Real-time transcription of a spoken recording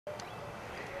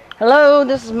Hello,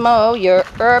 this is Mo, your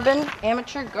urban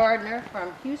amateur gardener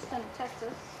from Houston,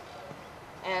 Texas.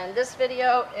 And this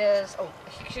video is,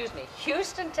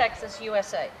 Houston, Texas,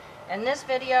 USA. And this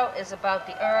video is about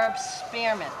the herb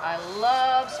spearmint. I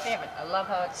love spearmint. I love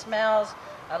how it smells.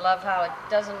 I love how it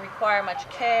doesn't require much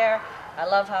care. I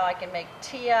love how I can make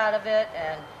tea out of it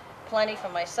and plenty for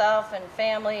myself and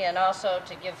family and also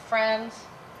to give friends.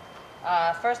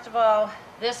 First of all,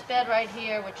 this bed right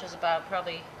here, which is about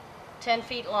probably 10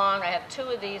 feet long. I have two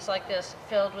of these like this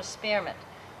filled with spearmint.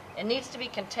 It needs to be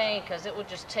contained because it will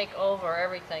just take over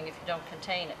everything if you don't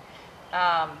contain it.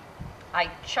 I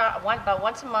chop about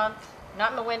once a month, not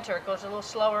in the winter, it goes a little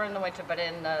slower in the winter, but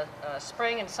in the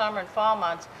spring and summer and fall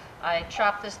months, I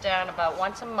chop this down about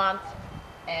once a month,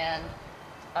 and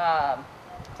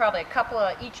probably a couple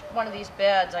of each one of these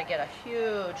beds I get a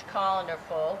huge colander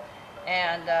full,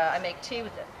 and I make tea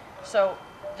with it. So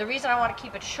the reason I want to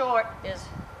keep it short is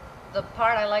the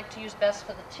part I like to use best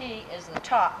for the tea is the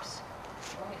tops.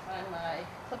 Let me find my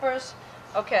clippers.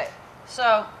 Okay,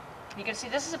 so you can see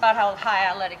this is about how high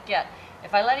I let it get.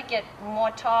 If I let it get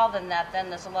more tall than that, then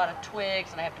there's a lot of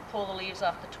twigs and I have to pull the leaves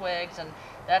off the twigs, and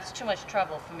that's too much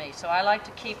trouble for me. So I like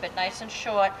to keep it nice and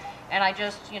short, and I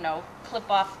just, clip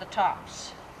off the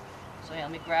tops. So yeah,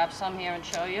 let me grab some here and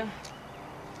show you.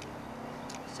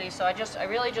 See, so I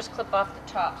really just clip off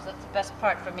the tops. That's the best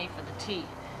part for me for the tea.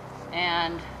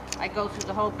 And I go through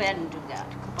the whole bed and do that,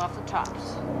 clip off the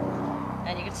tops.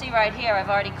 And you can see right here, I've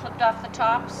already clipped off the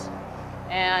tops.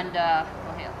 And, right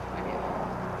here.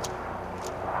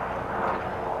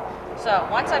 So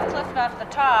once I've clipped off the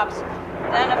tops,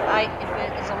 then if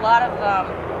it is a lot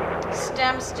of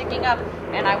stems sticking up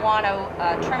and I want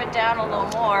to trim it down a little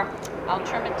more, I'll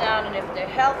trim it down, and if they're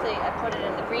healthy, I put it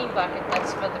in the green bucket.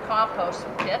 That's for the compost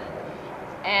pit.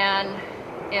 And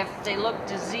if they look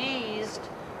diseased,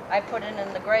 I put it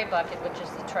in the gray bucket, which is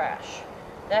the trash.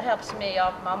 That helps me.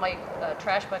 All my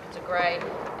trash buckets are gray,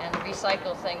 and the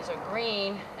recycled things are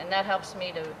green, and that helps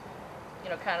me to,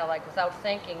 kind of like without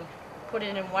thinking, put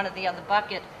it in one of the other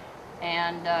bucket.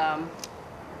 And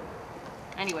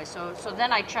anyway, so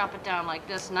then I chop it down like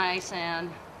this, nice and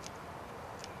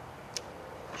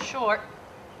short.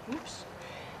 Oops.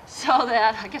 So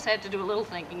that, I guess I had to do a little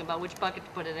thinking about which bucket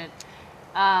to put it in.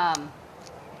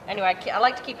 Anyway, I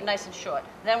like to keep it nice and short.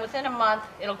 Then within a month,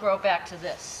 it'll grow back to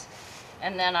this.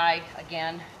 And then I,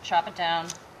 again, chop it down.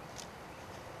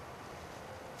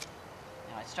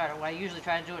 I usually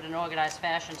try to do it in an organized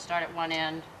fashion. Start at one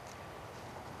end.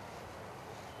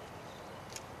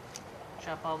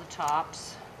 Chop all the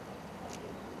tops.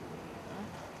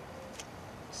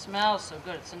 It smells so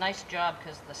good. It's a nice job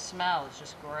because the smell is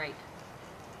just great.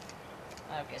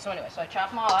 Okay, so anyway, so I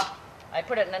chop them all up. I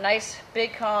put it in a nice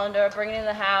big colander, bring it in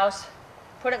the house,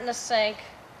 put it in the sink,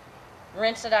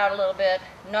 rinse it out a little bit.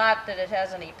 Not that it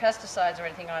has any pesticides or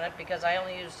anything on it, because I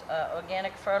only use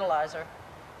organic fertilizer.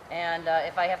 And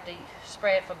if I have to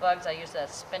spray it for bugs, I use that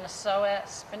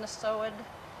spinosad,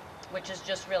 which is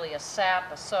just really a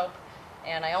sap, a soap.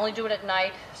 And I only do it at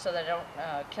night so that I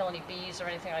don't kill any bees or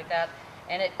anything like that.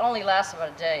 And it only lasts about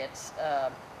a day. It's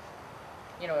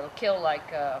it'll kill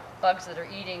like bugs that are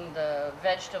eating the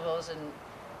vegetables and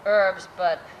herbs,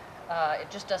 but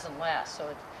it just doesn't last.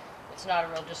 So it's not a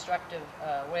real destructive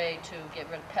way to get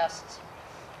rid of pests.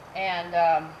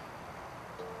 And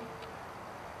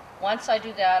once I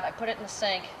do that, I put it in the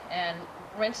sink and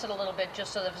rinse it a little bit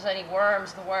just so that if there's any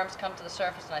worms, the worms come to the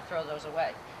surface and I throw those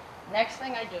away. Next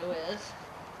thing I do is,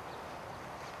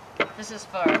 this is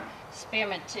for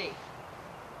spearmint tea.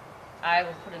 I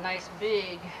will put a nice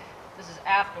big, this is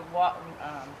after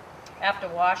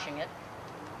washing it.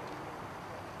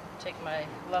 Take my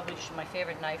my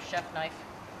favorite knife, chef knife.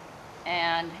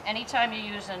 And anytime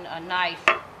you're using a knife,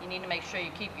 you need to make sure you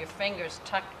keep your fingers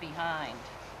tucked behind.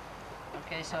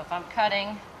 Okay, so if I'm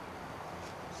cutting,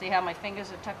 see how my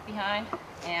fingers are tucked behind?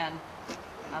 And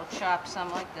I'll chop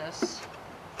some like this.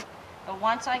 But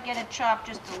once I get it chopped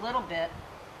just a little bit,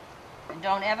 and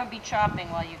don't ever be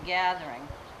chopping while you're gathering.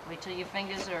 Wait till your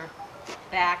fingers are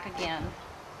back again.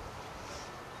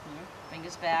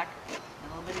 Fingers back, a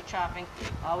little bit of chopping.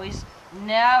 Always,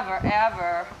 never,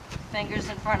 ever fingers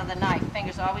in front of the knife.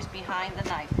 Fingers always behind the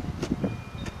knife.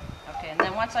 Okay, and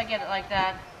then once I get it like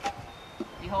that,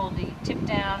 you hold the tip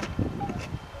down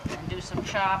and do some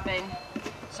chopping.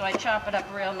 So I chop it up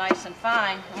real nice and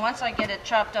fine. And once I get it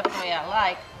chopped up the way I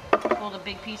like, pull the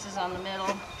big pieces on the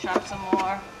middle, chop some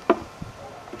more.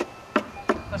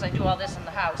 Of course, I do all this in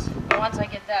the house. But once I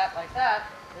get that like that,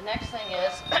 the next thing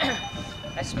is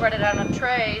I spread it out on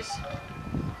trays.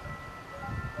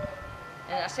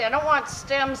 And I say I don't want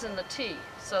stems in the tea,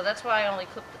 so that's why I only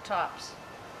clip the tops.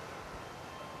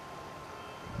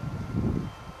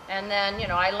 And then, you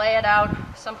know, I lay it out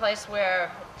someplace where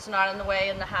it's not in the way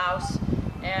in the house.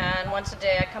 And once a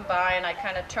day I come by and I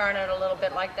kind of turn it a little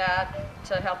bit like that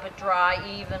to help it dry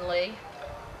evenly.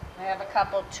 I have a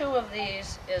couple. 2 of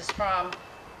these is from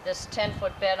this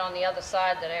 10-foot bed on the other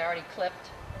side that I already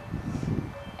clipped.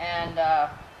 And,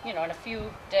 you know, in a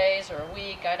few days or a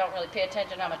week, I don't really pay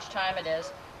attention how much time it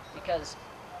is because,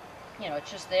 you know,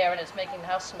 it's just there and it's making the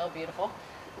house smell beautiful.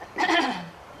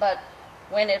 But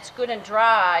when it's good and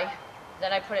dry,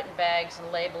 then I put it in bags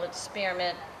and label it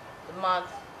Spearmint, the month,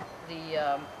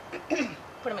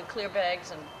 put them in clear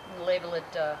bags and label it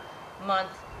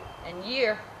month and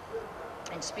year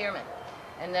and Spearmint.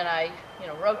 And then I, you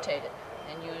know, rotate it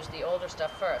and use the older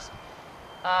stuff first.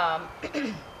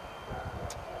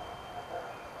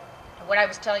 What I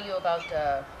was telling you about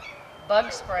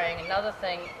bug spraying, another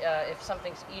thing, if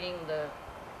something's eating the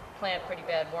plant pretty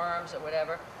bad, worms or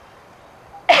whatever,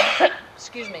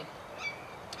 excuse me,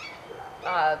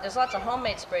 there's lots of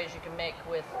homemade sprays you can make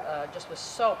with just with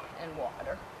soap and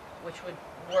water, which would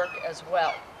work as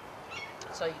well.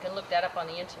 So you can look that up on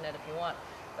the internet if you want.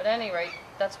 But at any rate,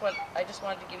 that's what I just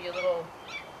wanted to give you a little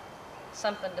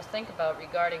something to think about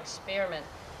regarding spearmint.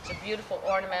 It's a beautiful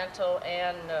ornamental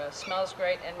and smells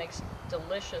great and makes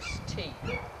delicious tea.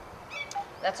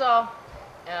 That's all.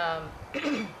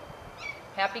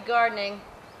 Happy gardening,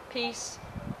 peace,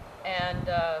 and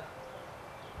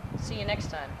see you next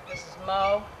time. This is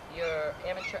Mo, your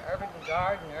amateur urban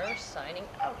gardener, signing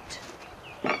out.